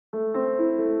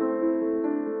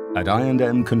At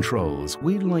I&M Controls,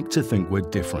 we like to think we're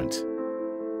different.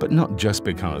 But not just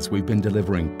because we've been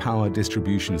delivering power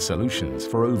distribution solutions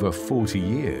for over 40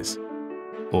 years,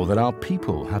 or that our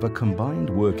people have a combined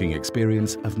working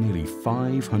experience of nearly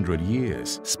 500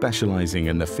 years, specializing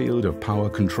in the field of power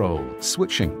control,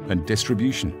 switching and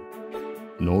distribution.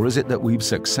 Nor is it that we've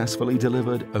successfully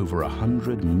delivered over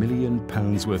 £100 million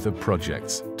worth of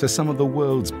projects to some of the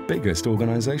world's biggest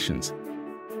organizations.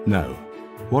 No,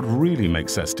 what really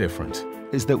makes us different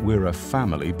is that we're a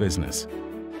family business.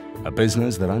 A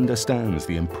business that understands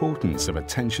the importance of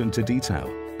attention to detail,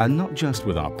 and not just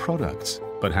with our products,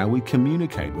 but how we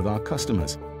communicate with our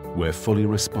customers. We're fully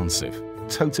responsive,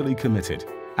 totally committed,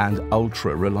 and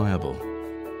ultra-reliable.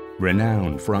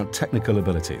 Renowned for our technical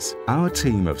abilities, our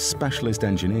team of specialist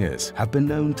engineers have been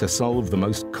known to solve the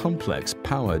most complex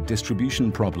power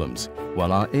distribution problems,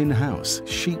 while our in-house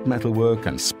sheet metal work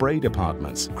and spray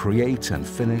departments create and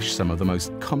finish some of the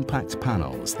most compact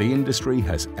panels the industry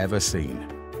has ever seen.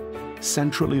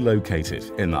 Centrally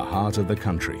located in the heart of the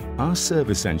country, our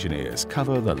service engineers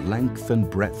cover the length and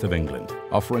breadth of England,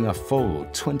 offering a full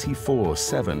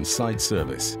 24/7 site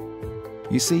service.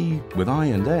 You see, with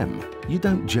I&M, you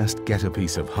don't just get a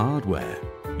piece of hardware,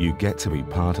 you get to be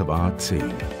part of our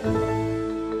team.